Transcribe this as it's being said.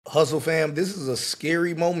Hustle fam, this is a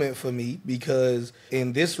scary moment for me because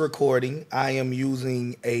in this recording, I am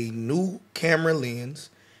using a new camera lens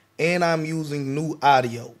and I'm using new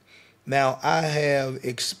audio. Now, I have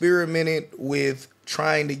experimented with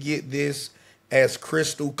trying to get this as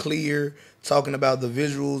crystal clear, talking about the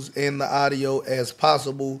visuals and the audio as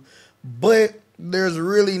possible, but there's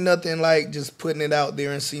really nothing like just putting it out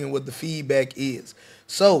there and seeing what the feedback is.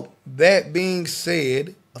 So, that being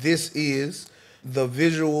said, this is the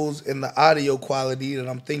visuals and the audio quality that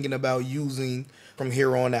I'm thinking about using from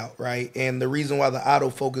here on out, right? And the reason why the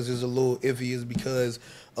autofocus is a little iffy is because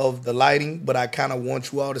of the lighting, but I kind of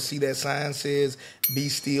want you all to see that sign says, be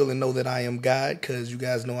still and know that I am God, because you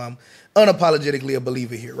guys know I'm unapologetically a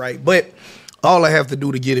believer here, right? But all I have to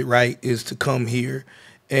do to get it right is to come here,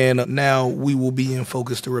 and now we will be in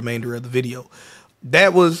focus the remainder of the video.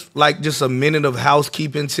 That was like just a minute of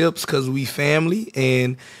housekeeping tips because we family,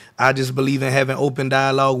 and I just believe in having open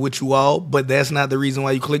dialogue with you all, but that's not the reason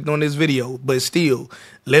why you clicked on this video. But still,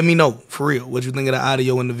 let me know, for real, what you think of the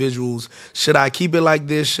audio and the visuals. Should I keep it like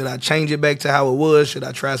this? Should I change it back to how it was? Should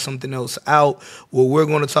I try something else out? What we're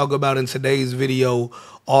going to talk about in today's video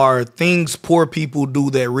are things poor people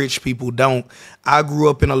do that rich people don't. I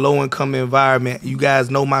grew up in a low-income environment. You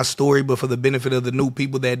guys know my story, but for the benefit of the new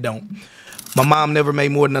people that don't. My mom never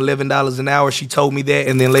made more than $11 an hour. She told me that,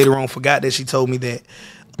 and then later on forgot that she told me that.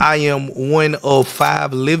 I am one of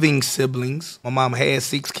 5 living siblings. My mom had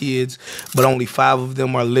 6 kids, but only 5 of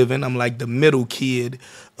them are living. I'm like the middle kid,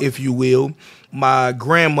 if you will. My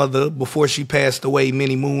grandmother, before she passed away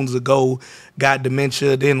many moons ago, got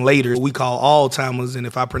dementia. Then later, we call Alzheimer's, and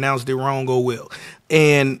if I pronounced it wrong, oh well.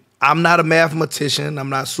 And I'm not a mathematician. I'm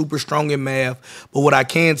not super strong in math. But what I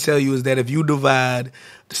can tell you is that if you divide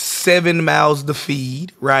 7 mouths to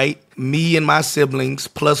feed, right? Me and my siblings,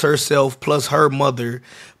 plus herself, plus her mother,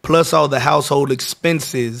 plus all the household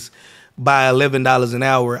expenses by $11 an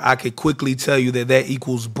hour, I could quickly tell you that that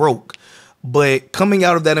equals broke. But coming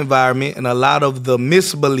out of that environment and a lot of the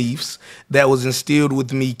misbeliefs that was instilled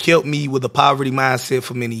with me kept me with a poverty mindset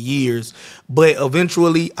for many years. But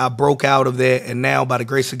eventually I broke out of that. And now, by the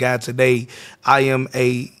grace of God today, I am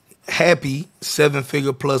a happy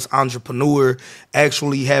 7-figure plus entrepreneur,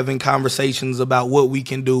 actually having conversations about what we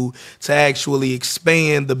can do to actually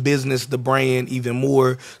expand the business, the brand even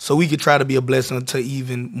more, so we could try to be a blessing to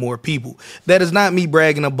even more people. That is not me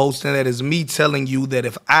bragging or boasting. That is me telling you that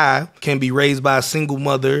if I can be raised by a single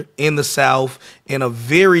mother in the South in a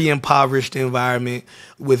very impoverished environment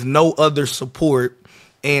with no other support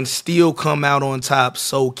and still come out on top,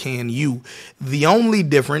 so can you. The only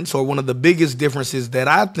difference, or one of the biggest differences that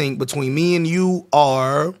I think between me and you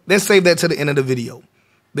are, let's save that to the end of the video.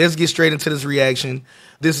 Let's get straight into this reaction.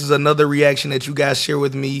 This is another reaction that you guys share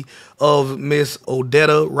with me of Miss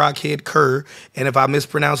Odetta Rockhead Kerr. And if I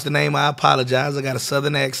mispronounce the name, I apologize. I got a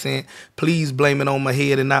southern accent. Please blame it on my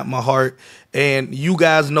head and not my heart. And you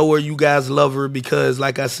guys know her. You guys love her because,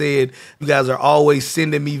 like I said, you guys are always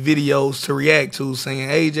sending me videos to react to saying,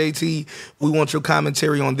 hey, JT, we want your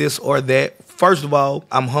commentary on this or that. First of all,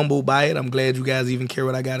 I'm humbled by it. I'm glad you guys even care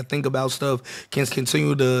what I got to think about stuff. Can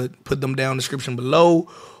continue to put them down in the description below.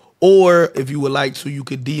 Or if you would like to, you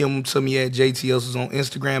could DM to me at JTLs on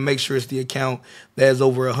Instagram. Make sure it's the account that has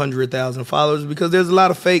over 100,000 followers, because there's a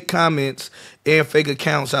lot of fake comments and fake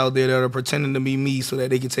accounts out there that are pretending to be me so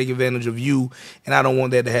that they can take advantage of you. And I don't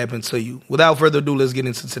want that to happen to you. Without further ado, let's get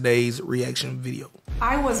into today's reaction video.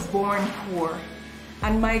 I was born poor,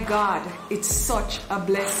 and my God, it's such a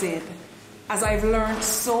blessing, as I've learned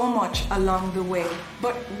so much along the way.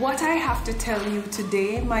 But what I have to tell you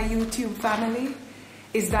today, my YouTube family,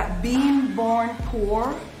 is that being born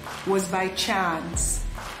poor was by chance.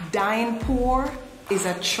 Dying poor is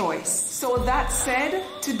a choice. So that said,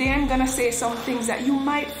 today I'm gonna say some things that you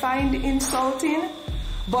might find insulting,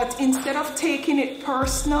 but instead of taking it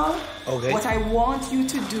personal, what I want you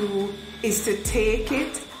to do is to take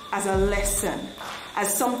it as a lesson,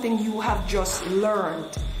 as something you have just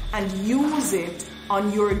learned, and use it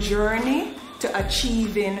on your journey to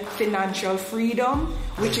achieving financial freedom,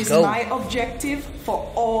 which is my objective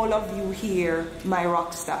for all of you here, my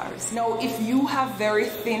rock stars. Now, if you have very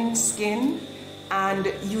thin skin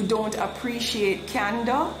and you don't appreciate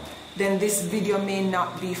candor, then this video may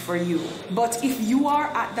not be for you. But if you are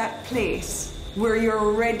at that place where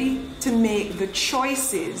you're ready to make the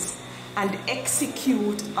choices and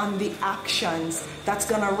execute on the actions that's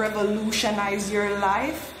gonna revolutionize your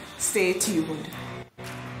life, stay tuned.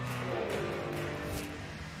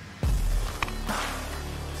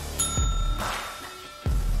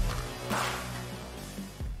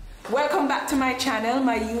 Welcome back to my channel,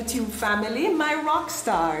 my YouTube family, my rock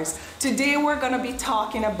stars. Today we're going to be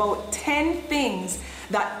talking about 10 things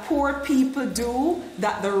that poor people do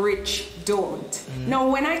that the rich don't. Now,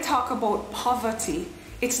 when I talk about poverty,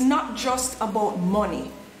 it's not just about money,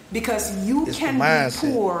 because it's can be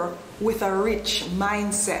poor with a rich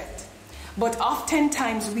mindset. But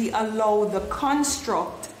oftentimes we allow the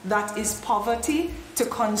construct that is poverty to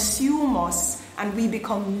consume us, and we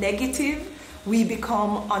become negative, we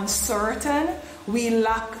become uncertain, we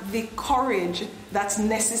lack the courage that's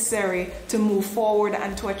necessary to move forward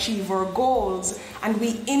and to achieve our goals, and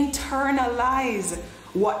we internalize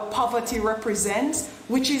what poverty represents,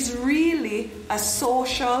 which is really a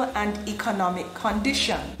social and economic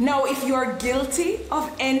condition. Now, if you're guilty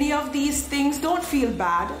of any of these things, don't feel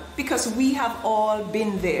bad, because we have all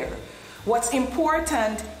been there. What's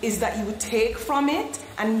important is that you take from it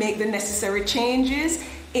and make the necessary changes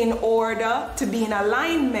in order to be in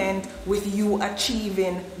alignment with you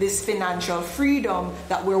achieving this financial freedom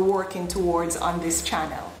that we're working towards on this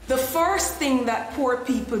channel. The first thing that poor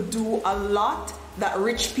people do a lot that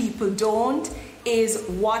rich people don't is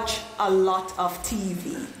watch a lot of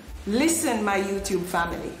TV. Listen, my YouTube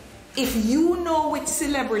family, if you know which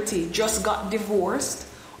celebrity just got divorced,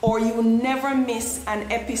 or you never miss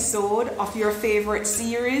an episode of your favorite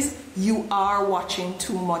series, you are watching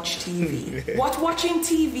too much TV. What watching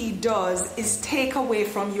TV does is take away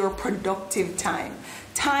from your productive time.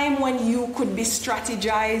 Time when you could be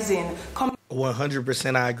strategizing.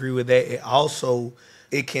 100% I agree with that.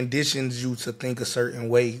 It conditions you to think a certain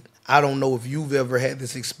way. I don't know if you've ever had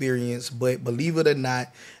this experience, but believe it or not,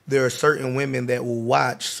 there are certain women that will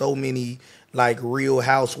watch so many like Real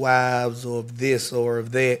Housewives or of this or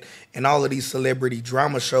of that, and all of these celebrity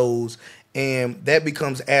drama shows, and that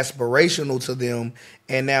becomes aspirational to them,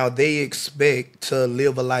 and now they expect to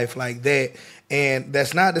live a life like that. And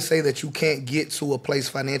that's not to say that you can't get to a place,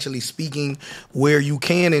 financially speaking, where you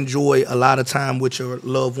can enjoy a lot of time with your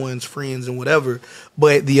loved ones, friends, and whatever,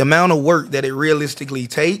 but the amount of work that it realistically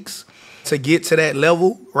takes to get to that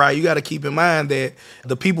level, right? You got to keep in mind that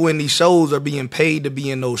the people in these shows are being paid to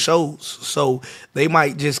be in those shows. So they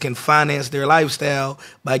might just can finance their lifestyle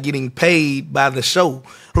by getting paid by the show,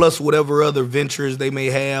 plus whatever other ventures they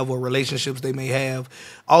may have or relationships they may have.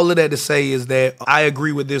 All of that to say is that I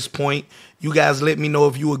agree with this point. You guys let me know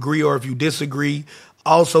if you agree or if you disagree.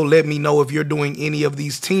 Also, let me know if you're doing any of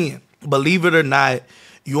these 10. Believe it or not,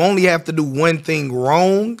 you only have to do one thing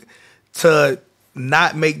wrong to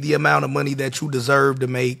not make the amount of money that you deserve to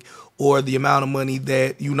make, or the amount of money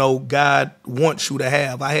that, you know, God wants you to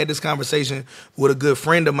have. I had this conversation with a good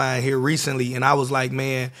friend of mine here recently, and I was like,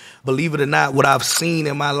 man, believe it or not, what I've seen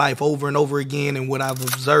in my life over and over again, and what I've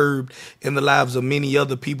observed in the lives of many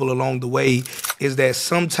other people along the way, is that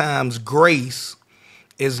sometimes grace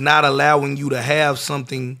is not allowing you to have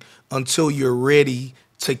something until you're ready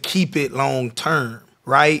to keep it long term,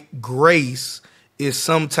 right? Grace is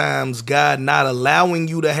sometimes God not allowing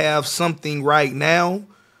you to have something right now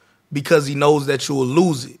because he knows that you will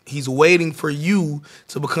lose it. He's waiting for you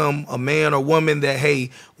to become a man or woman that,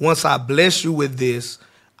 hey, once I bless you with this,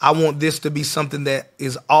 I want this to be something that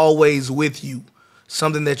is always with you,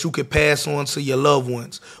 something that you could pass on to your loved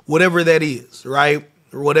ones, whatever that is, right?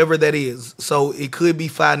 Whatever that is. So it could be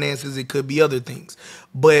finances, it could be other things.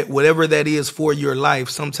 But whatever that is for your life,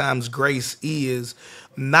 sometimes grace is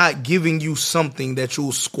not giving you something that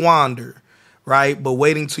you'll squander, right? But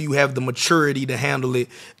waiting till you have the maturity to handle it.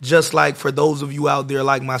 Just like for those of you out there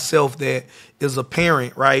like myself that is a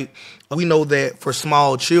parent, right? We know that for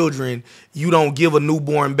small children, you don't give a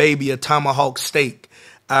newborn baby a tomahawk steak,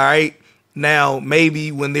 all right? Now,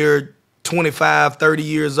 maybe when they're 25, 30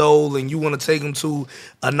 years old and you want to take them to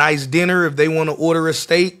a nice dinner, if they want to order a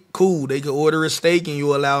steak, cool, they can order a steak and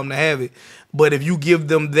you allow them to have it. But if you give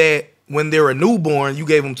them that when they're a newborn, you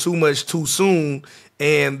gave them too much too soon,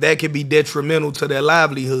 and that could be detrimental to their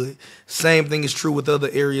livelihood. Same thing is true with other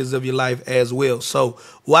areas of your life as well. So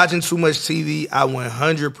watching too much TV, I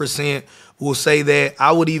 100% will say that.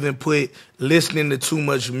 I would even put listening to too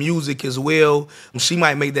much music as well. She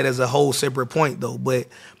might make that as a whole separate point though. But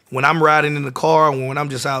when I'm riding in the car and when I'm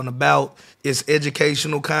just out and about, it's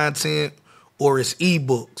educational content or it's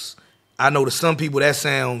ebooks. I know to some people that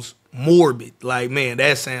sounds morbid. Like, man,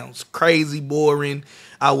 that sounds crazy boring.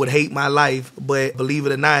 I would hate my life. But believe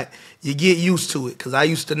it or not, you get used to it. Because I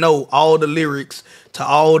used to know all the lyrics to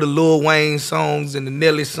all the Lil Wayne songs and the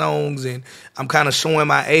Nelly songs. And I'm kind of showing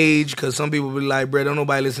my age because some people be like, bro, don't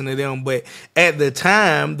nobody listen to them. But at the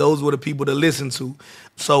time, those were the people to listen to.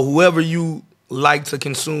 So whoever you like to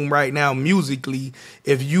consume right now musically,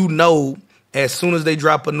 if you know as soon as they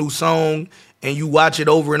drop a new song and you watch it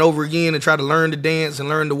over and over again and try to learn the dance and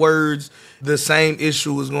learn the words, the same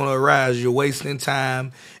issue is going to arise. You're wasting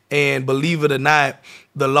time. And believe it or not,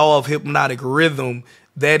 the law of hypnotic rhythm,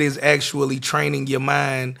 that is actually training your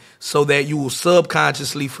mind so that you will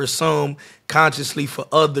subconsciously for some, consciously for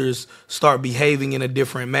others, start behaving in a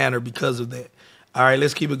different manner because of that. All right,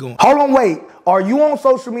 let's keep it going. Hold on, wait. Are you on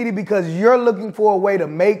social media because you're looking for a way to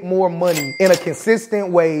make more money in a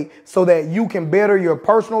consistent way so that you can better your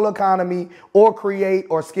personal economy or create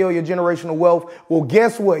or scale your generational wealth? Well,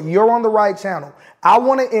 guess what? You're on the right channel. I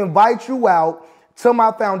want to invite you out to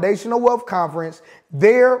my Foundational Wealth Conference.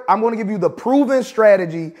 There, I'm going to give you the proven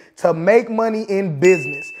strategy to make money in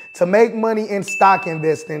business, to make money in stock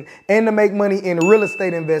investing, and to make money in real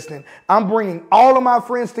estate investing. I'm bringing all of my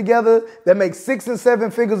friends together that make 6 and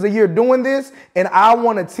 7 figures a year doing this, and I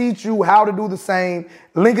want to teach you how to do the same.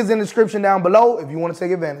 Link is in the description down below if you want to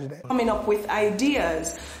take advantage of that. Coming up with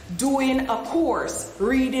ideas, doing a course,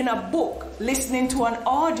 reading a book, listening to an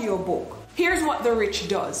audio book. Here's what the rich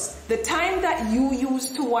does. The time that you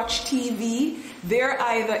use to watch TV, they're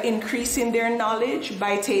either increasing their knowledge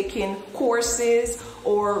by taking courses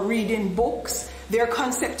or reading books. They're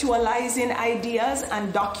conceptualizing ideas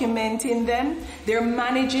and documenting them. They're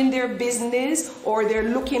managing their business, or they're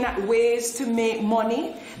looking at ways to make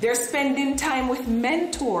money. They're spending time with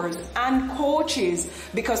mentors and coaches,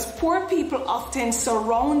 because poor people often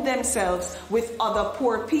surround themselves with other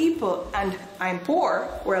poor people. And I'm poor.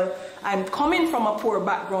 Well, I'm coming from a poor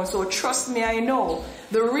background, so trust me, I know.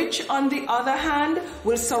 The rich, on the other hand,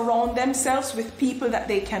 will surround themselves with people that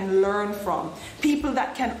they can learn from, people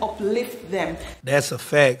that can uplift them. That's a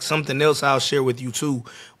fact. Something else I'll share with you too.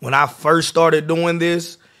 When I first started doing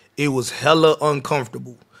this, it was hella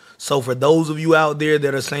uncomfortable. So for those of you out there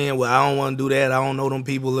that are saying, well, I don't want to do that, I don't know them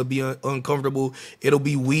people, it'll be uncomfortable, it'll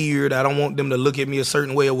be weird, I don't want them to look at me a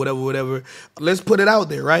certain way or whatever. Let's put it out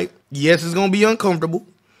there, right? Yes, it's going to be uncomfortable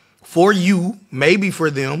for you, maybe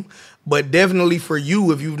for them, but definitely for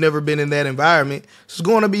you if you've never been in that environment, it's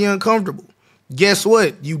going to be uncomfortable. Guess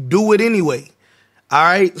what? You do it anyway. All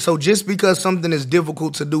right? So just because something is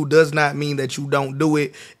difficult to do does not mean that you don't do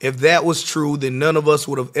it. If that was true, then none of us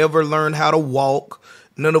would have ever learned how to walk.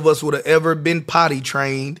 None of us would have ever been potty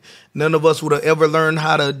trained. None of us would have ever learned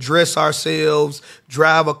how to dress ourselves,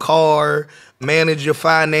 drive a car, manage your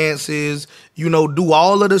finances, do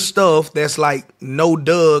all of the stuff that's like no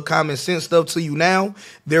duh, common sense stuff to you now.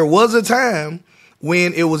 There was a time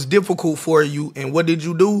when it was difficult for you, and what did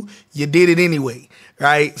you do? You did it anyway,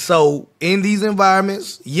 right? So in these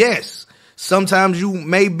environments, yes, sometimes you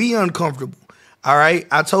may be uncomfortable, all right?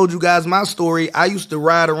 I told you guys my story. I used to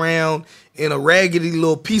ride around in a raggedy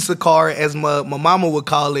little piece of car, as my mama would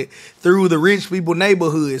call it, through the rich people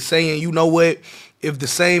neighborhood, saying, you know what? If the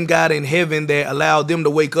same God in heaven that allowed them to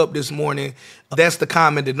wake up this morning, that's the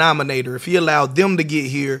common denominator. If he allowed them to get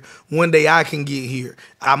here, one day I can get here.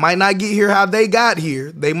 I might not get here how they got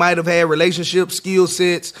here. They might have had relationship skill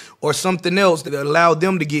sets or something else that allowed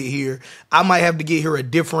them to get here. I might have to get here a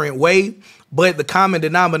different way, but the common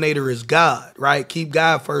denominator is God, right? Keep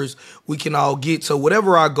God first. We can all get to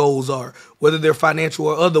whatever our goals are, whether they're financial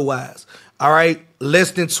or otherwise. All right.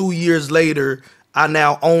 Less than 2 years later, I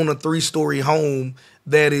now own a 3-story home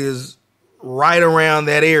that is right around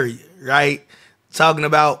that area, right? Talking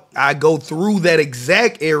about I go through that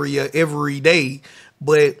exact area every day,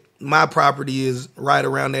 but my property is right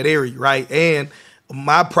around that area, right? And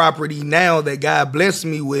my property now that God blessed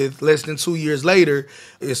me with less than 2 years later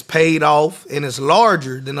is paid off, and it's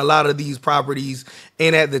larger than a lot of these properties.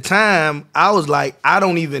 And at the time, I was like, I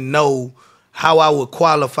don't even know how I would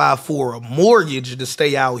qualify for a mortgage to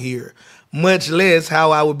stay out here, much less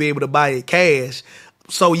how I would be able to buy it cash.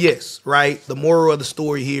 So yes, right, the moral of the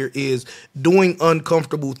story here is doing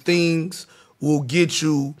uncomfortable things will get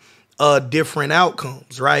you different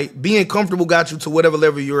outcomes, right? Being comfortable got you to whatever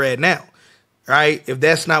level you're at now, right? If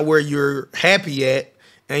that's not where you're happy at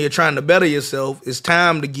and you're trying to better yourself, it's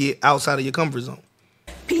time to get outside of your comfort zone.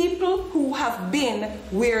 People who have been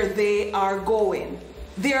where they are going,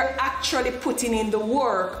 they're actually putting in the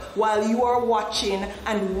work while you are watching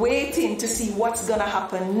and waiting to see what's going to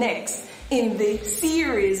happen next in the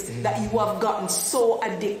series that you have gotten so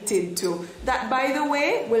addicted to. That, by the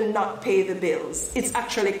way, will not pay the bills. It's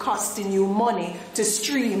actually costing you money to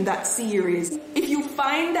stream that series. If you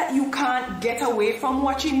find that you can't get away from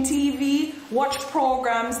watching TV, watch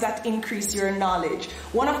programs that increase your knowledge.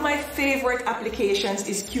 One of my favorite applications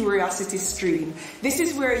is Curiosity Stream. This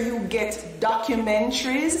is where you get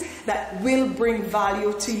documentaries that will bring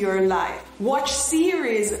value to your life. Watch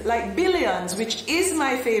series like Billions, which is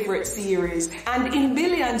my favorite series. And in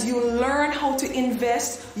Billions, you'll learn how to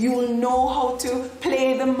invest, you'll know how to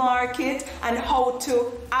play the market and how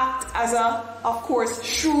to act as of course,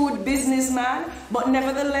 shrewd businessman. But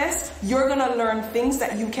nevertheless, you're gonna learn things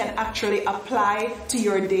that you can actually apply to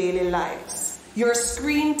your daily lives. Your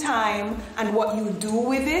screen time and what you do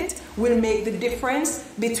with it will make the difference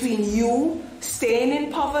between you staying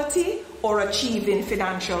in poverty or achieving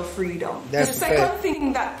financial freedom. The second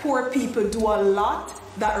thing that poor people do a lot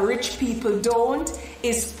that rich people don't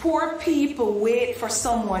is poor people wait for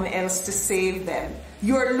someone else to save them.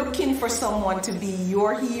 You're looking for someone to be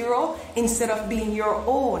your hero instead of being your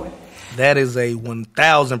own. That is a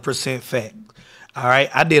 1,000% fact. All right,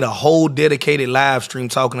 I did a whole dedicated live stream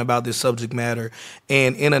talking about this subject matter.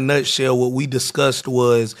 And in a nutshell, what we discussed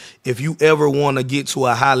was if you ever want to get to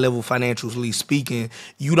a high level financially speaking,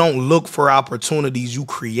 you don't look for opportunities, you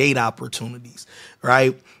create opportunities,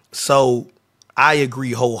 right? So I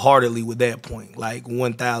agree wholeheartedly with that point, like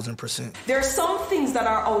 1,000%. There are some things that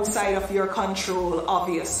are outside of your control,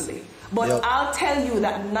 obviously. But Yep. I'll tell you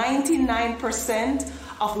that 99%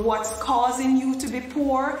 of what's causing you to be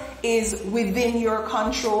poor is within your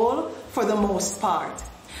control for the most part.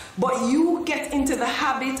 But you get into the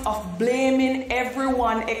habit of blaming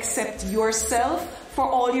everyone except yourself for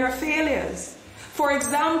all your failures. For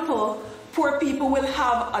example, poor people will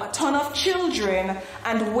have a ton of children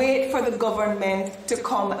and wait for the government to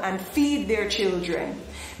come and feed their children.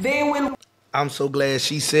 They will... I'm so glad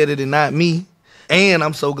she said it and not me. And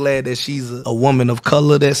I'm so glad that she's a woman of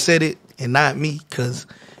color that said it and not me. Because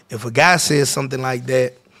if a guy says something like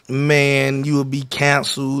that, man, you will be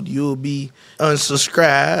canceled. You'll be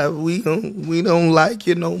unsubscribed. We don't like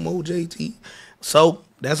you no more, JT. So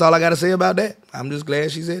that's all I got to say about that. I'm just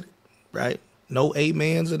glad she said it, right? No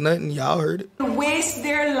amens or nothing. Y'all heard it. Waste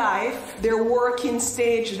their life, their working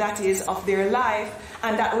stage, that is, of their life,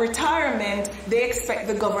 and at retirement, they expect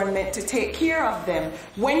the government to take care of them.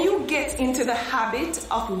 When you get into the habit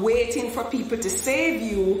of waiting for people to save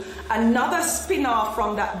you, another spin-off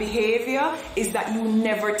from that behavior is that you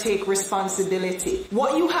never take responsibility.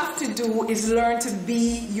 What you have to do is learn to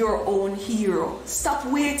be your own hero. Stop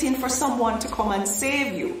waiting for someone to come and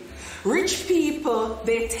save you. Rich people,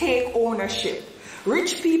 they take ownership.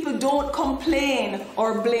 Rich people don't complain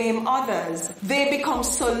or blame others. They become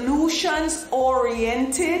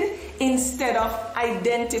solutions-oriented instead of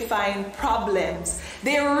identifying problems.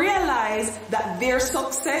 They realize that their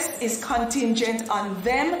success is contingent on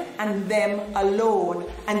them and them alone,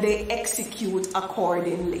 and they execute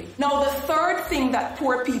accordingly. Now, the third thing that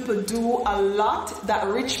poor people do a lot that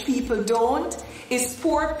rich people don't is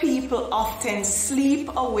poor people often sleep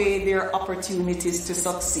away their opportunities to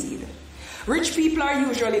succeed. Rich people are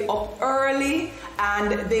usually up early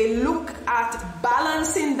and they look at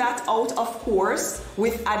balancing that out, of course,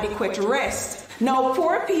 with adequate rest. Now,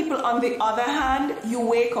 poor people, on the other hand, you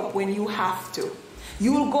wake up when you have to.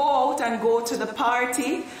 You'll go out and go to the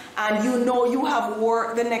party and you know you have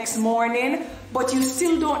work the next morning, but you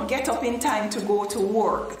still don't get up in time to go to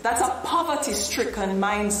work. That's a poverty-stricken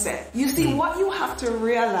mindset. You see, what you have to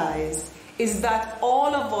realize is that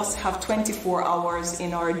all of us have 24 hours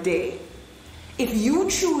in our day. If you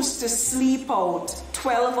choose to sleep out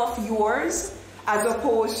 12 of yours as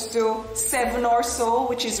opposed to 7 or so,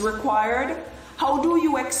 which is required, how do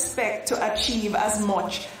you expect to achieve as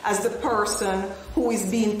much as the person who is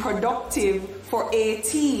being productive for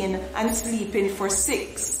 18 and sleeping for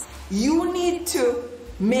 6? You need to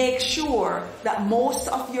make sure that most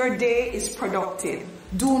of your day is productive.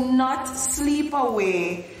 Do not sleep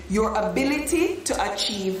away your ability to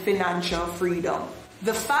achieve financial freedom.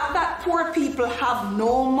 The fact that poor people have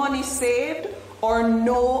no money saved or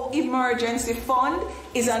no emergency fund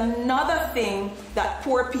is another thing that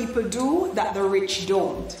poor people do that the rich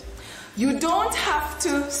don't. You don't have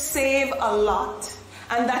to save a lot,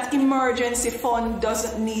 and that emergency fund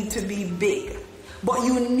doesn't need to be big. But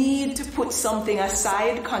you need to put something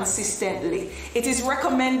aside consistently. It is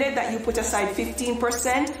recommended that you put aside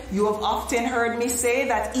 15%. You have often heard me say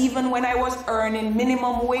that even when I was earning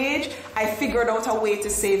minimum wage, I figured out a way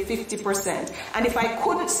to save 50%. And if I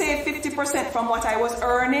couldn't save 50% from what I was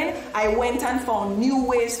earning, I went and found new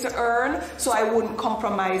ways to earn so I wouldn't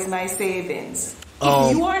compromise my savings.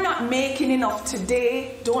 If you are not making enough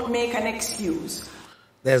today, don't make an excuse.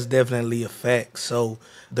 That's definitely a fact. So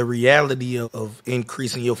the reality of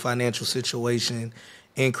increasing your financial situation,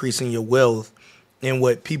 increasing your wealth, and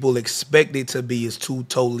what people expect it to be is two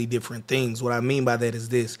totally different things. What I mean by that is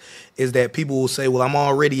this, is that people will say, well, I'm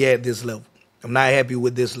already at this level. I'm not happy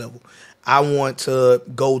with this level. I want to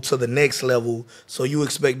go to the next level. So you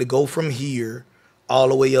expect to go from here all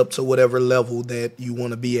the way up to whatever level that you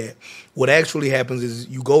want to be at. What actually happens is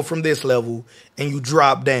you go from this level and you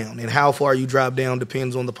drop down. And how far you drop down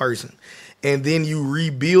depends on the person. And then you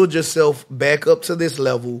rebuild yourself back up to this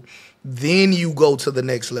level. Then you go to the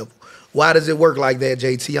next level. Why does it work like that,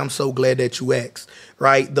 JT? I'm so glad that you asked,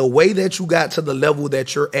 right? The way that you got to the level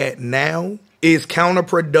that you're at now is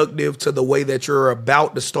counterproductive to the way that you're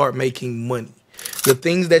about to start making money. The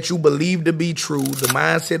things that you believe to be true, the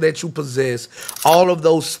mindset that you possess, all of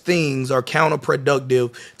those things are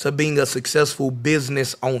counterproductive to being a successful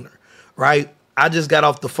business owner, right? I just got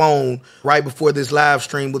off the phone right before this live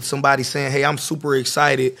stream with somebody saying, hey, I'm super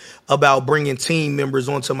excited about bringing team members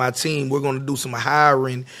onto my team. We're going to do some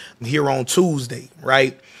hiring here on Tuesday,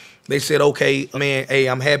 right? They said, okay, man, hey,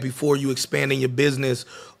 I'm happy for you expanding your business.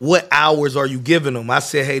 What hours are you giving them? I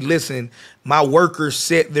said, hey, listen, my workers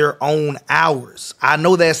set their own hours. I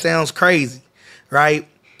know that sounds crazy, right?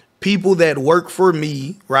 People that work for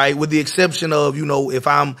me, right, with the exception of, you know, if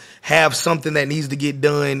I'm have something that needs to get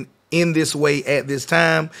done in this way at this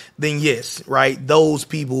time, then yes, right? Those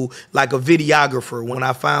people, like a videographer, when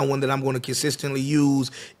I find one that I'm going to consistently use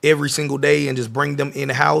every single day and just bring them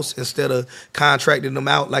in-house instead of contracting them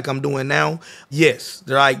out like I'm doing now, yes,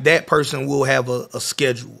 like that person will have a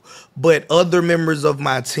schedule. But other members of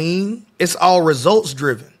my team, it's all results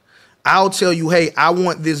driven. I'll tell you, hey, I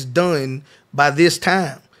want this done by this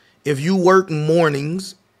time. If you work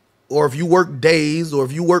mornings, or if you work days, or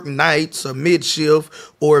if you work nights or mid shift,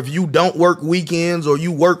 or if you don't work weekends or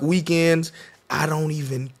you work weekends, I don't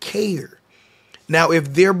even care. Now,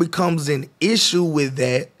 if there becomes an issue with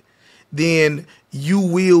that, then you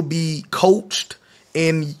will be coached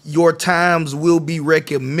and your times will be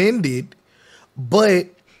recommended. But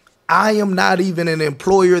I am not even an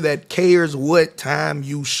employer that cares what time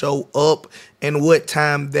you show up and what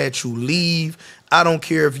time that you leave. I don't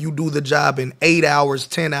care if you do the job in 8 hours,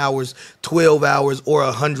 10 hours, 12 hours, or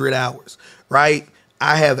 100 hours, right?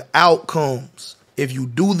 I have outcomes. If you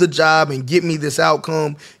do the job and get me this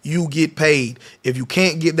outcome, you get paid. If you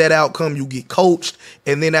can't get that outcome, you get coached.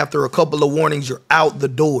 And then after a couple of warnings, you're out the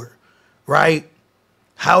door, right?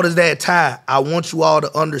 How does that tie? I want you all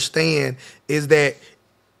to understand is that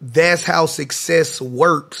that's how success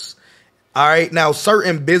works. All right. Now,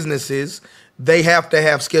 certain businesses, they have to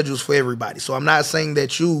have schedules for everybody. So I'm not saying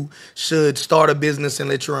that you should start a business and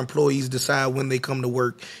let your employees decide when they come to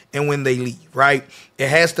work and when they leave, right? It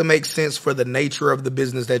has to make sense for the nature of the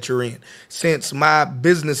business that you're in. Since my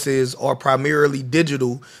businesses are primarily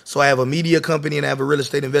digital, so I have a media company and I have a real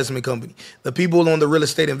estate investment company. The people on the real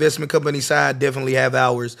estate investment company side definitely have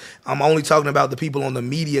hours. I'm only talking about the people on the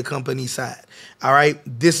media company side. All right,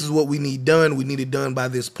 this is what we need done. We need it done by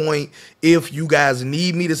this point. If you guys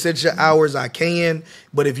need me to set your hours, I can.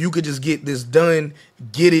 But if you could just get this done,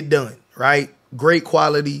 get it done, right? Great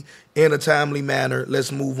quality in a timely manner.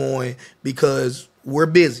 Let's move on because we're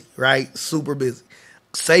busy, right? Super busy.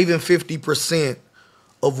 Saving 50%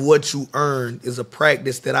 of what you earn is a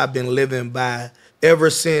practice that I've been living by ever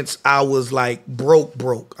since I was like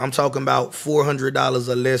broke. I'm talking about $400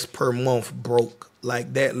 or less per month broke,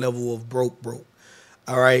 like that level of broke.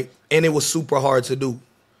 All right. And it was super hard to do.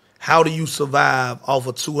 How do you survive off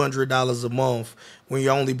of $200 a month when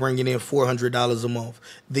you're only bringing in $400 a month?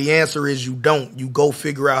 The answer is you don't. You go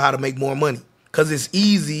figure out how to make more money. Because it's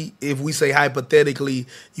easy if we say hypothetically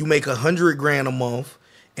you make $100,000 a month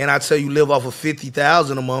and I tell you live off of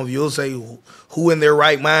 $50,000 a month, you'll say who in their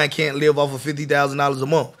right mind can't live off of $50,000 a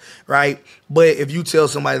month, right? But if you tell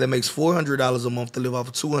somebody that makes $400 a month to live off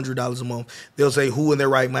of $200 a month, they'll say who in their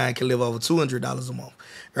right mind can live off of $200 a month,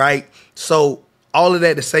 right? So all of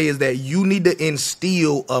that to say is that you need to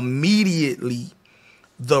instill immediately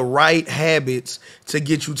the right habits to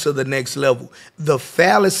get you to the next level. The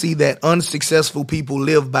fallacy that unsuccessful people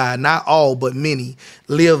live by, not all, but many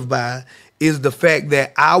live by, is the fact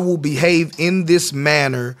that I will behave in this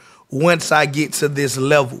manner once I get to this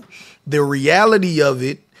level. The reality of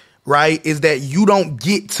it, right, is that you don't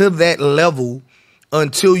get to that level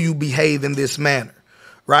until you behave in this manner,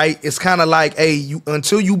 right? It's kind of like, hey,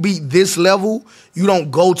 until you beat this level, you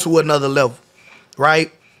don't go to another level,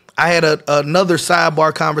 right? I had another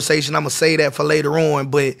sidebar conversation. I'm going to say that for later on,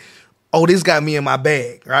 but this got me in my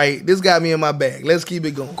bag, right? This got me in my bag. Let's keep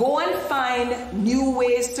it going. Go and find new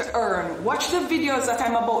ways to earn. Watch the videos that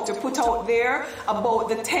I'm about to put out there about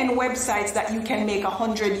the 10 websites that you can make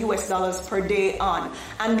 $100 per day on,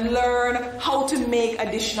 and learn how to make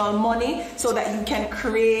additional money so that you can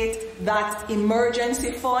create that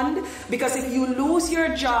emergency fund. Because if you lose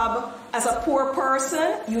your job as a poor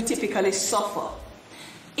person, you typically suffer.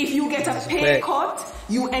 If you get a pay cut,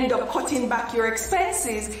 you end up cutting back your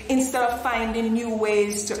expenses instead of finding new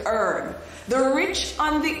ways to earn. The rich,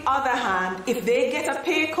 on the other hand, if they get a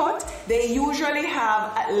pay cut, they usually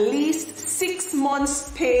have at least 6 months'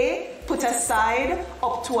 pay put aside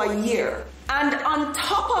up to a year. And on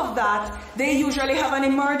top of that, they usually have an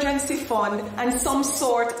emergency fund and some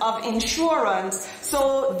sort of insurance.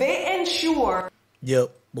 So they ensure.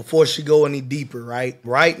 Yep. Before she go any deeper,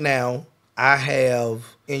 right now, I have,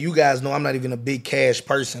 and you guys know I'm not even a big cash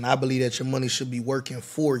person. I believe that your money should be working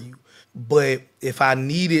for you. But if I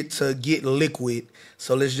needed to get liquid,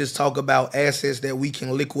 so let's just talk about assets that we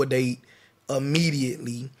can liquidate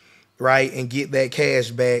immediately, right, and get that cash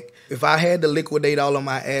back. If I had to liquidate all of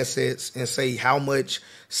my assets and say how much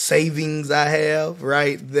savings I have,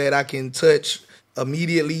 right, that I can touch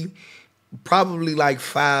immediately, probably like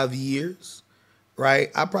 5 years.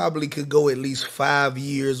 Right, I probably could go at least 5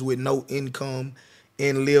 years with no income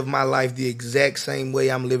and live my life the exact same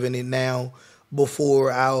way I'm living it now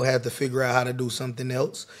before I'll have to figure out how to do something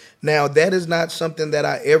else. Now, that is not something that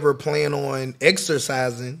I ever plan on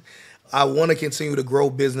exercising. I want to continue to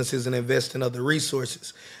grow businesses and invest in other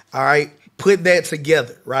resources. All right, put that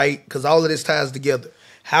together, right, because all of this ties together.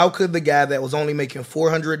 How could the guy that was only making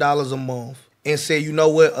 $400 a month and say, you know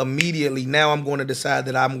what, immediately now I'm going to decide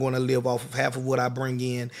that I'm going to live off of half of what I bring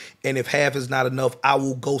in. And if half is not enough, I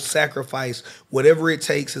will go sacrifice whatever it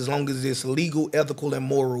takes, as long as it's legal, ethical, and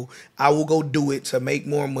moral. I will go do it to make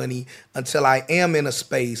more money until I am in a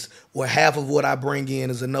space where half of what I bring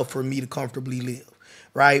in is enough for me to comfortably live.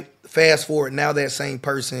 Right? Fast forward, now that same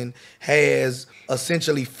person has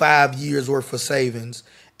essentially 5 years worth of savings.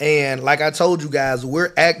 And like I told you guys,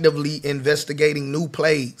 we're actively investigating new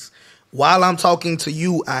plays. While I'm talking to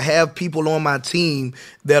you, I have people on my team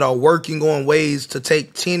that are working on ways to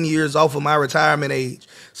take 10 years off of my retirement age.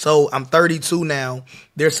 So I'm 32 now.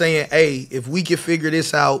 They're saying, hey, if we can figure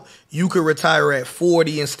this out, you could retire at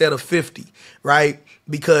 40 instead of 50, right?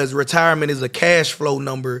 Because retirement is a cash flow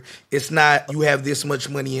number. It's not you have this much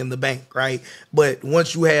money in the bank, right? But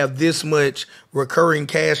once you have this much recurring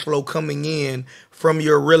cash flow coming in from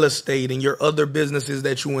your real estate and your other businesses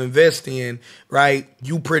that you invest in, right,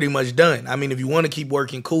 you pretty much done. I mean, if you want to keep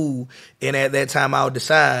working, cool, and at that time I'll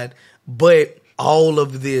decide. But all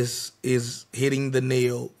of this is hitting the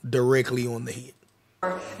nail directly on the head.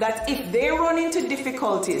 That if they run into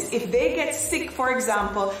difficulties, if they get sick, for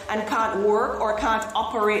example, and can't work or can't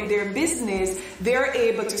operate their business, they're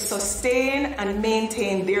able to sustain and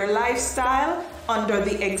maintain their lifestyle under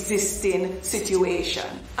the existing situation.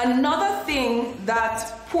 Another thing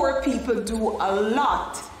that poor people do a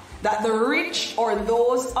lot, that the rich or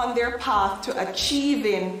those on their path to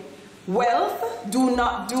achieving wealth do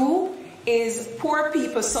not do, is poor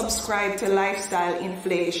people subscribe to lifestyle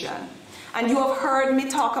inflation. And you have heard me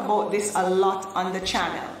talk about this a lot on the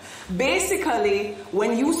channel. Basically,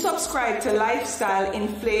 when you subscribe to lifestyle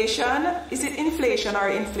inflation, is it inflation or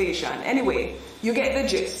inflation? Anyway, you get the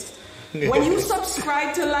gist. When you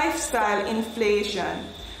subscribe to lifestyle inflation,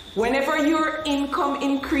 whenever your income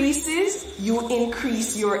increases, you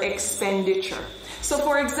increase your expenditure. So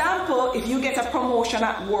for example, if you get a promotion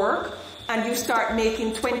at work and you start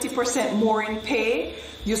making 20% more in pay,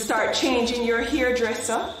 you start changing your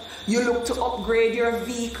hairdresser, you look to upgrade your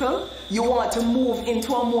vehicle, you want to move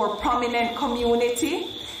into a more prominent community,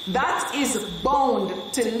 that is bound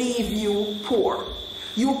to leave you poor.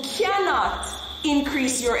 You cannot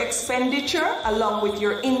increase your expenditure along with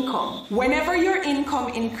your income. Whenever your income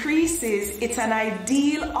increases, it's an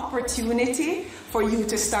ideal opportunity for you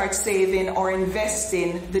to start saving or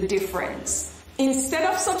investing the difference.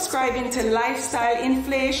 Instead of subscribing to lifestyle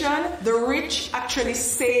inflation, the rich actually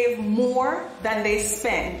save more than they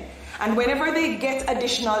spend. And whenever they get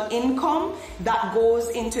additional income, that goes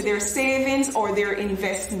into their savings or their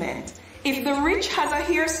investment. If the rich has a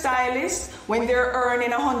hairstylist when they're earning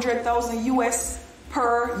 $100,000 US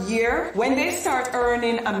per year, when they start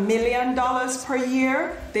earning $1 million per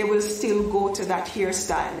year, they will still go to that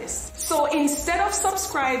hairstylist. So instead of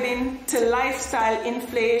subscribing to lifestyle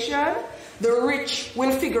inflation, the rich will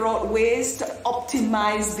figure out ways to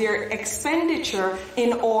optimize their expenditure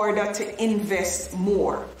in order to invest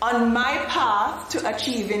more. On my path to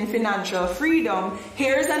achieving financial freedom,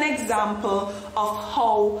 here's an example of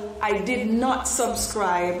how I did not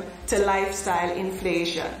subscribe to lifestyle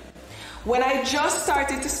inflation. When I just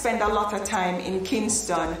started to spend a lot of time in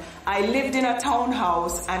Kingston, I lived in a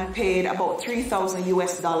townhouse and paid about $3,000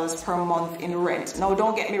 US per month in rent. Now,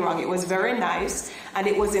 don't get me wrong, it was very nice and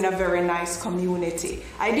it was in a very nice community.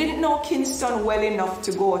 I didn't know Kingston well enough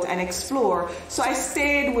to go out and explore, so I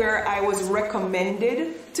stayed where I was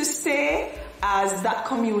recommended to stay. as that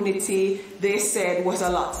community, they said, was a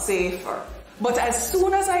lot safer. But as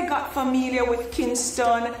soon as I got familiar with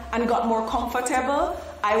Kingston and got more comfortable,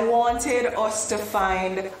 I wanted us to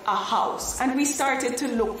find a house. And we started to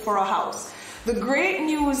look for a house. The great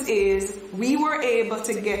news is we were able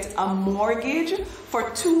to get a mortgage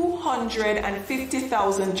for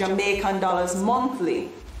 250,000 Jamaican dollars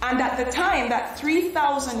monthly. And at the time, that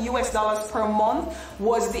 3,000 US dollars per month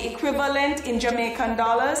was the equivalent in Jamaican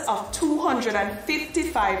dollars of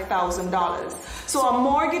 $255,000. So a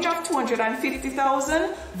mortgage of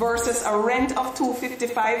 250,000 versus a rent of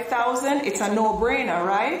 255,000, it's a no-brainer,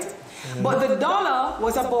 right? But the dollar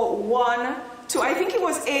was about 1 to, I think it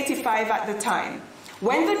was 85 at the time.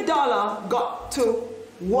 When the dollar got to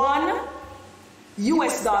 1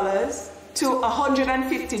 US dollars to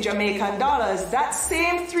 150 Jamaican dollars, that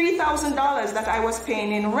same $3,000 that I was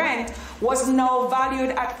paying in rent was now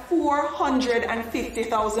valued at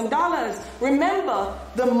 $450,000. Remember,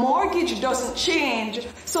 the mortgage doesn't change,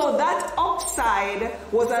 so that upside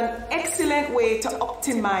was an excellent way to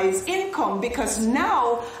optimize income, because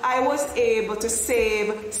now I was able to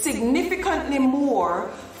save significantly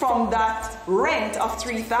more from that rent of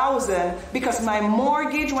 $3,000, because my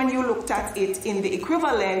mortgage, when you looked at it in the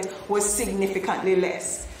equivalent, was significantly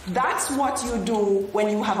less. That's what you do when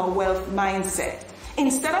you have a wealth mindset.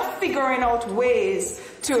 Instead of figuring out ways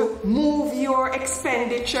to move your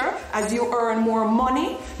expenditure as you earn more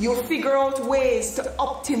money, you figure out ways to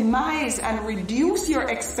optimize and reduce your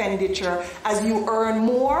expenditure as you earn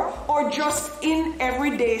more, or just in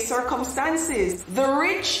everyday circumstances. The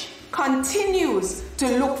rich continues to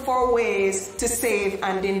look for ways to save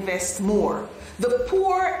and invest more. The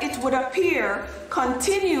poor, it would appear,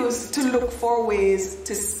 continues to look for ways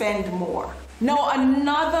to spend more. Now,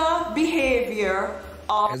 another behavior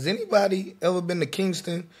of... Has anybody ever been to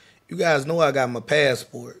Kingston? You guys know I got my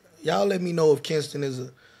passport. Y'all let me know if Kingston is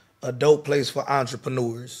a dope place for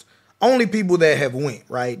entrepreneurs. Only people that have went,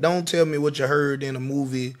 right? Don't tell me what you heard in a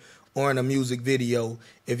movie or in a music video.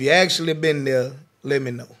 If you actually been there, let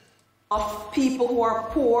me know. Of people who are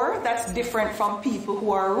poor, that's different from people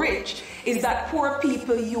who are rich, is that poor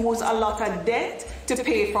people use a lot of debt to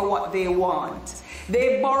pay for what they want.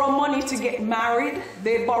 They borrow money to get married,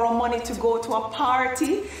 they borrow money to go to a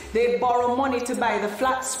party, they borrow money to buy the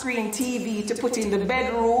flat screen TV to put in the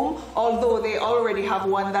bedroom, although they already have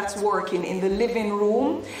one that's working in the living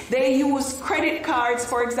room. They use credit cards,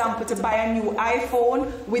 for example, to buy a new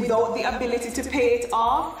iPhone without the ability to pay it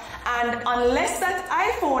off. And unless that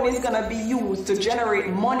iPhone is going to be used to generate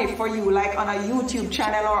money for you, like on a YouTube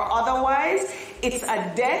channel or otherwise, it's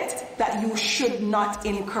a debt that you should not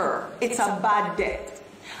incur. It's a bad debt.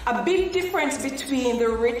 A big difference between the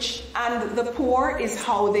rich and the poor is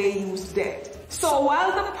how they use debt. So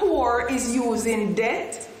while the poor is using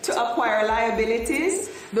debt to acquire liabilities,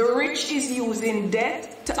 the rich is using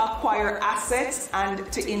debt to acquire assets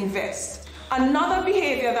and to invest. Another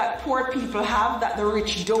behavior that poor people have that the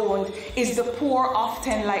rich don't is the poor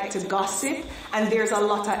often like to gossip, and there's a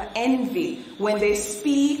lot of envy when they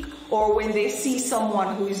speak or when they see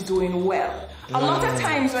someone who is doing well. A lot of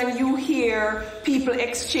times when you hear people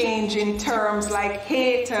exchanging terms like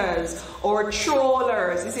haters or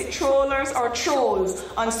trollers, is it trollers or trolls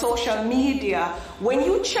on social media? When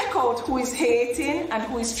you check out who is hating and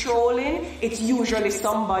who is trolling, it's usually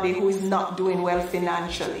somebody who is not doing well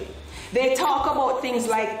financially. They talk about things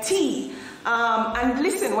like tea. And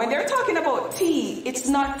listen, when they're talking about tea, it's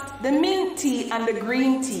not the mint tea and the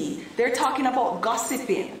green tea. They're talking about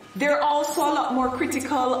gossiping. They're also a lot more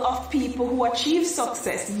critical of people who achieve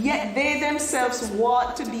success, yet they themselves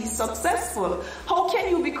want to be successful. How can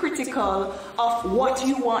you be critical of what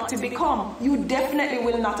you want to become? You definitely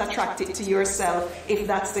will not attract it to yourself if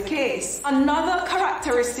that's the case. Another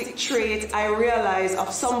characteristic trait I realize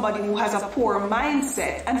of somebody who has a poor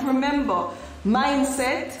mindset, and remember,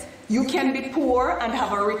 mindset, you can be poor and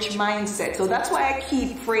have a rich mindset. So that's why I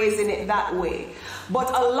keep phrasing it that way.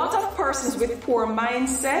 But a lot of persons with poor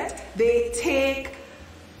mindset, they take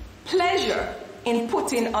pleasure in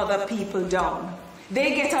putting other people down.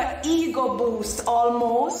 They get an ego boost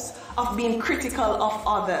almost of being critical of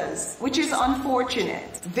others, which is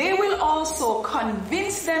unfortunate. They will also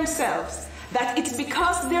convince themselves that it's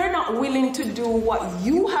because they're not willing to do what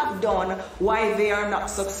you have done why they are not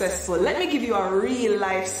successful. Let me give you a real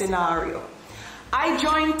life scenario. I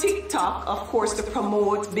joined TikTok, of course, to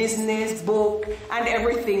promote business, book, and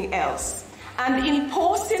everything else. And in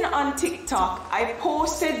posting on TikTok, I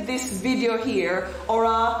posted this video here, or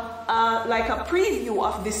like a preview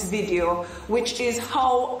of this video, which is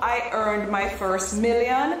how I earned my first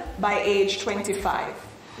million by age 25.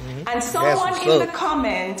 And someone in the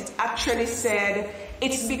comment actually said,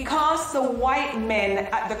 it's because the white men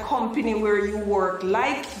at the company where you work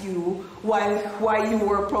like you while you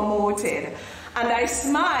were promoted. And I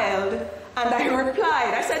smiled and I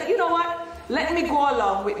replied, I said, you know what? Let me go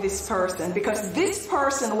along with this person, because this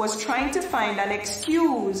person was trying to find an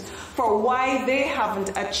excuse for why they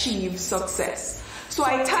haven't achieved success. So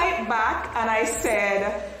I typed back and I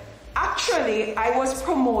said, actually, I was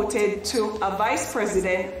promoted to a vice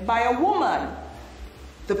president by a woman.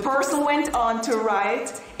 The person went on to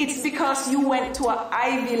write, it's because you went to an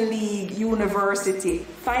Ivy League university,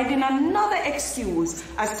 finding another excuse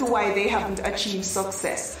as to why they haven't achieved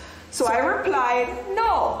success. So I replied,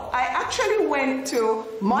 no, I actually went to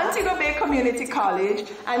Montego Bay Community College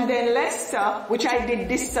and then Leicester, which I did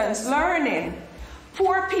distance learning.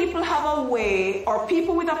 Poor people have a way, or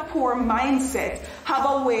people with a poor mindset have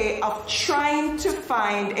a way of trying to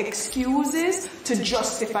find excuses to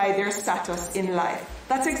justify their status in life.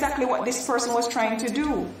 That's exactly what this person was trying to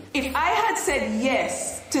do. If I had said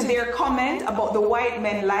yes to their comment about the white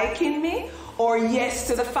men liking me, or yes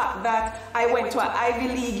to the fact that I went to an Ivy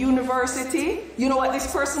League university, you know what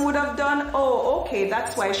this person would have done? Oh, okay,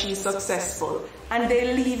 that's why she's successful. And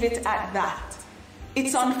they leave it at that.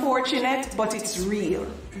 It's unfortunate, but it's real.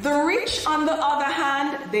 The rich, on the other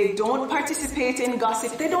hand, they don't participate in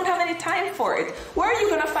gossip. They don't have any time for it. Where are you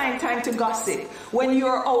going to find time to gossip when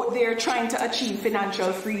you're out there trying to achieve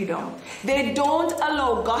financial freedom? They don't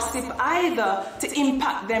allow gossip either to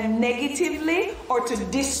impact them negatively or to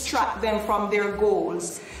distract them from their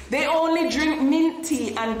goals. They only drink mint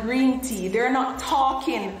tea and green tea. They're not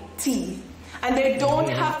talking tea. And they don't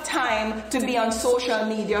have time to be on social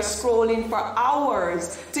media scrolling for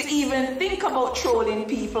hours to even think about trolling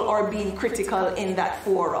people or being critical in that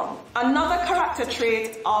forum. Another character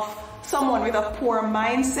trait of someone with a poor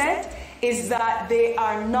mindset is that they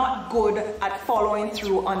are not good at following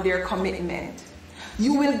through on their commitment.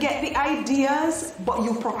 You will get the ideas, but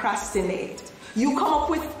you procrastinate. You come up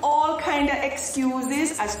with all kind of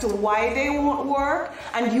excuses as to why they won't work,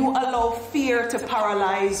 and you allow fear to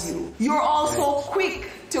paralyze you. You're also quick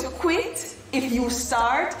to quit if you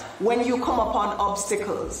start when you come upon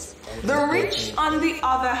obstacles. The rich, on the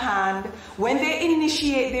other hand, when they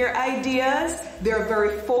initiate their ideas, they're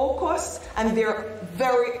very focused and they're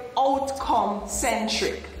very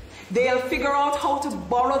outcome-centric. They'll figure out how to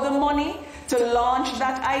borrow the money to launch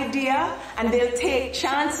that idea, and they'll take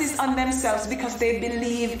chances on themselves because they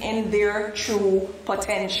believe in their true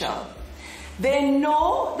potential. They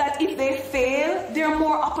know that if they fail, there are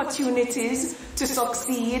more opportunities to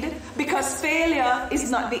succeed, because failure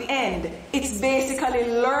is not the end. It's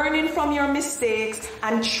basically learning from your mistakes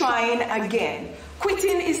and trying again.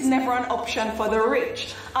 Quitting is never an option for the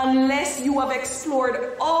rich unless you have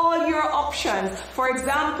explored all your options. For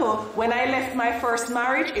example, when I left my first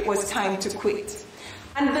marriage, it was time to quit.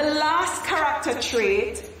 And the last character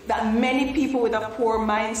trait that many people with a poor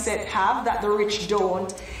mindset have that the rich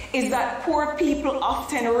don't is that poor people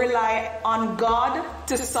often rely on God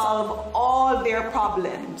to solve all their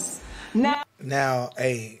problems. Now,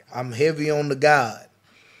 hey, I'm heavy on the God,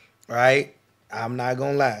 right? I'm not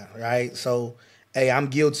gonna lie, right? So, hey, I'm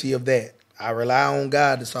guilty of that. I rely on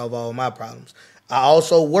God to solve all my problems. I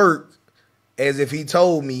also work as if he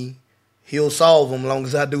told me he'll solve them as long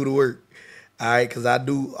as I do the work. All right, because I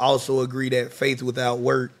do also agree that faith without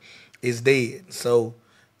work is dead. So,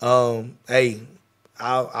 hey,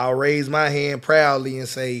 I'll raise my hand proudly and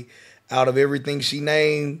say, out of everything she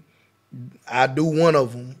named, I do one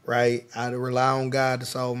of them, right? I rely on God to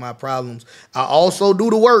solve my problems. I also do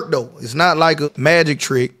the work, though. It's not like a magic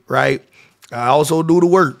trick, right? I also do the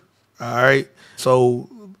work, all right? So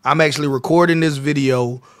I'm actually recording this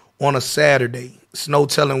video on a Saturday. It's no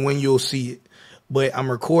telling when you'll see it, but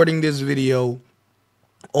I'm recording this video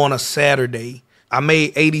on a Saturday. I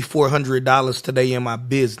made $8,400 today in my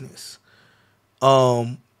business.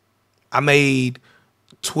 I made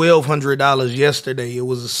 $1,200 yesterday. It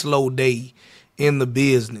was a slow day in the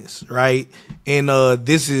business, right? And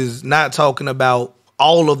this is not talking about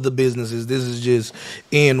all of the businesses. This is just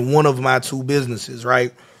in one of my two businesses,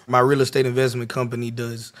 right? My real estate investment company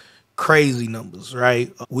does crazy numbers,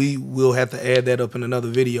 right? We will have to add that up in another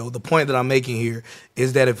video. The point that I'm making here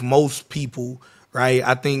is that if most people, right,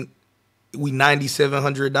 I think we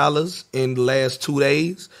 $9,700 in the last 2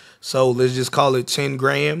 days. So let's just call it 10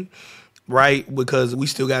 grand, right? Because we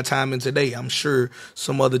still got time in today. I'm sure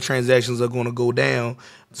some other transactions are going to go down.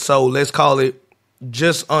 So let's call it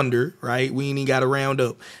just under, right? We ain't even got to round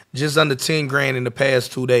up. Just under 10 grand in the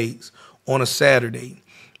past 2 days on a Saturday.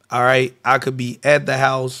 All right. I could be at the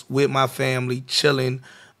house with my family, chilling,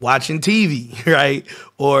 watching TV, right?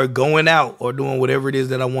 Or going out or doing whatever it is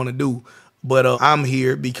that I want to do. But I'm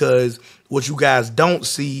here because what you guys don't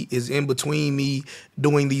see is in between me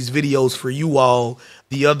doing these videos for you all,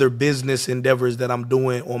 the other business endeavors that I'm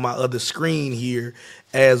doing on my other screen here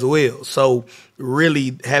as well. So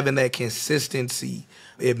really having that consistency,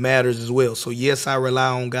 it matters as well. So yes, I rely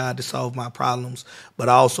on God to solve my problems, but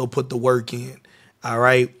I also put the work in. All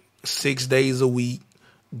right. 6 days a week,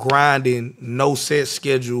 grinding, no set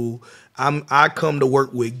schedule. I come to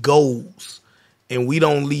work with goals. And we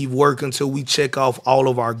don't leave work until we check off all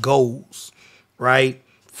of our goals, right?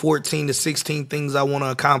 14 to 16 things I want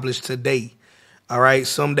to accomplish today. All right.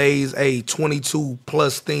 Some days, 22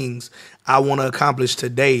 plus things I want to accomplish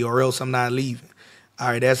today, or else I'm not leaving. All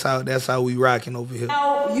right. That's how we rocking over here.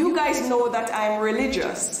 Now, you guys know that I'm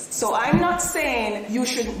religious. So I'm not saying you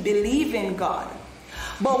shouldn't believe in God.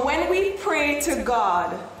 But when we pray to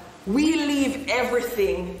God, we leave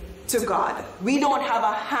everything to God. We don't have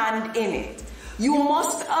a hand in it. You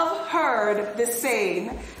must have heard the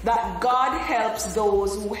saying that God helps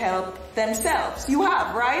those who help themselves. You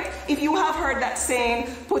have, right? If you have heard that saying,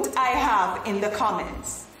 put I have in the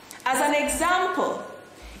comments. As an example,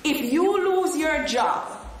 if you lose your job,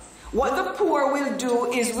 what the poor will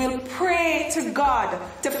do is will pray to God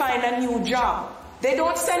to find a new job. They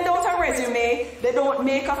don't send out a resume. They don't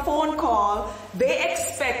make a phone call. They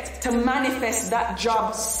expect to manifest that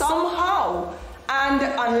job somehow. And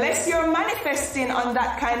unless you're manifesting on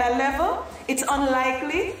that kind of level, it's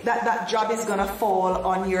unlikely that that job is going to fall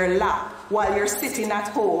on your lap while you're sitting at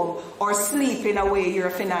home or sleeping away your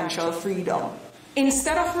financial freedom.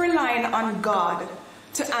 Instead of relying on God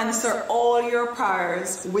to answer all your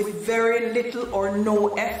prayers with very little or no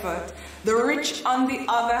effort, the rich, on the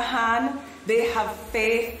other hand, they have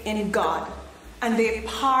faith in God and they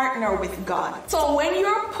partner with God. So when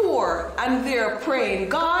you're poor and they're praying,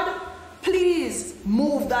 God, please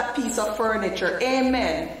move that piece of furniture.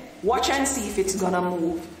 Amen. Watch and see if it's gonna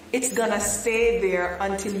move. It's gonna stay there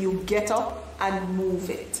until you get up and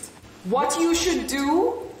move it. What you should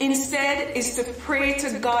do instead is to pray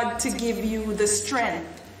to God to give you the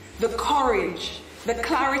strength, the courage, the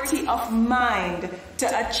clarity of mind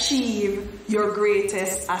to achieve your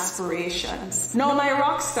greatest aspirations. Now, my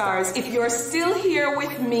rock stars, if you're still here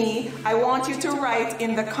with me, I want you to write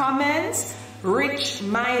in the comments, rich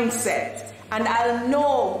mindset, and I'll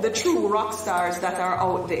know the true rock stars that are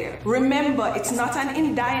out there. Remember, it's not an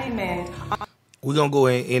indictment. We're going to go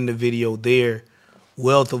ahead and end the video there.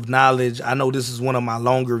 Wealth of knowledge. I know this is one of my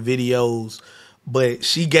longer videos, but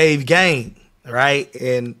she gave game, right?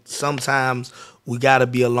 And sometimes we got to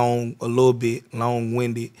be a little bit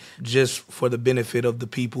long-winded just for the benefit of the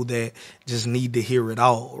people that just need to hear it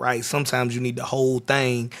all, right? Sometimes you need the whole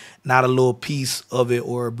thing, not a little piece of it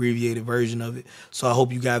or abbreviated version of it. So I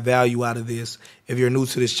hope you got value out of this. If you're new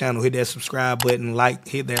to this channel, hit that subscribe button,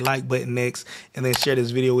 hit that like button next, and then share this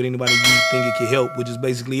video with anybody you think it can help, which is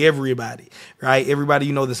basically everybody, right? Everybody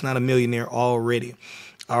you know that's not a millionaire already.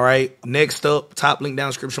 All right. Next up, top link down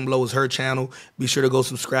description below is her channel. Be sure to go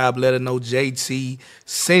subscribe. Let her know JT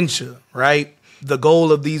sent you, right? The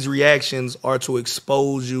goal of these reactions are to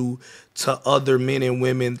expose you to other men and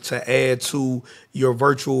women to add to your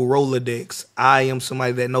virtual Rolodex. I am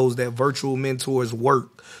somebody that knows that virtual mentors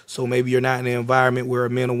work. So maybe you're not in an environment where a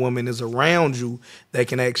man or woman is around you that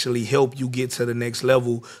can actually help you get to the next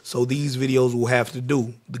level. So these videos will have to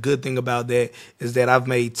do. The good thing about that is that I've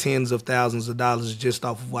made tens of thousands of dollars just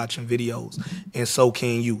off of watching videos, and so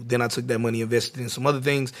can you. Then I took that money, invested in some other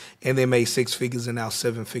things, and then made 6 figures and now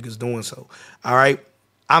 7 figures doing so. All right.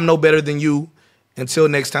 I'm no better than you. Until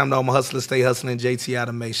next time, though, I'm a hustler. Stay hustling. JT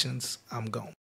Automations. I'm gone.